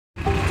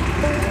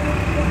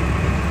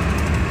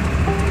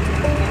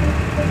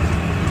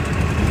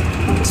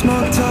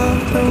small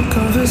talk, no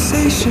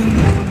conversation.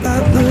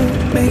 That look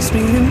makes me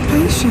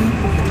impatient.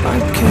 I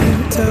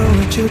can't tell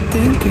what you're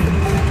thinking.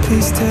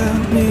 Please tell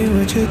me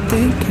what you're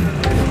thinking.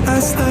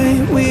 Last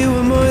night we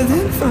were more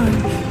than fine.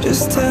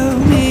 Just tell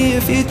me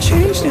if you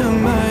changed your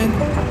mind.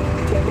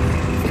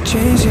 If you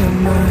changed your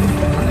mind.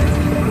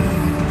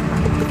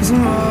 'Cause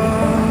I'm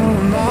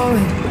all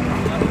in.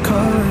 I'm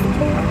calling,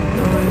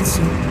 no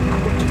answer.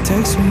 You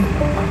text me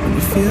when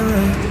you feel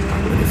right,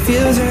 when it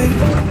feels right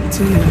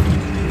to you.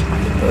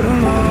 But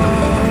I'm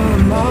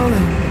all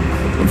in,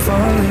 I'm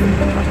falling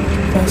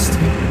fast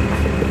you.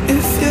 But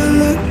if you're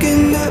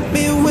looking at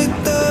me with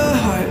the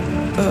heart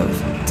of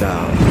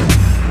doubt,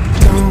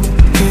 don't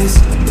kiss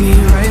me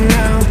right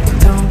now.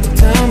 Don't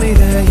tell me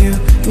that you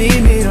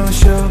need me. Don't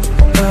show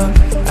up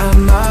at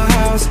my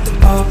house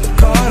all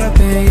caught up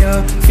in your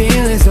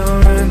feelings.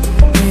 Don't run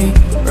me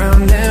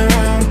round and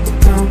round.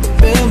 Don't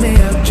build me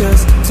up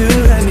just to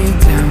let me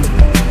down.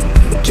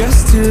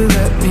 Just to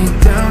let me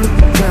down,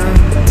 down,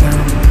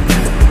 down.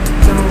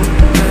 Don't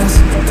mess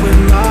with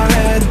my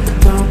head.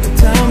 Don't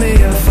tell me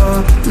you're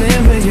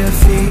falling with your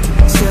feet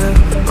still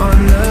on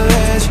the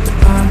ledge.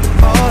 I'm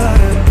all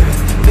out of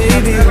breath.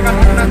 Baby, don't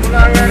run me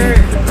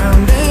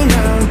round and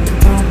round.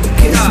 Don't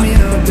kiss me,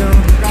 no,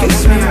 don't kiss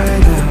me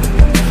right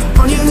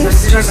now. On your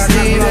lips, just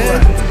leave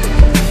it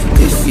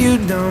if you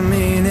don't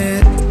mean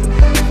it.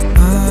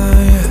 Oh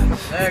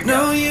yeah. You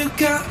know you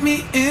got me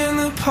in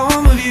the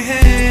palm of your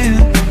hand,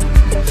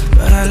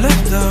 but I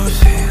left those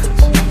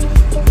hands.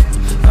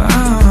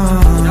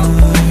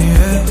 Oh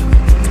yeah.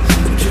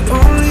 Would you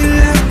only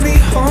let me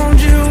hold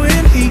you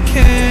when he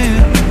can?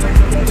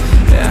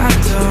 Yeah, I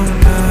don't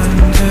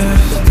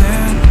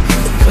understand.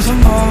 'Cause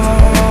I'm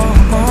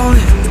all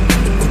in.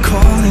 I'm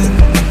calling,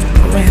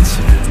 no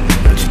answer.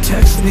 But you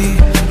text me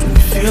when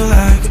you feel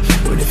like,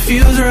 when it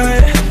feels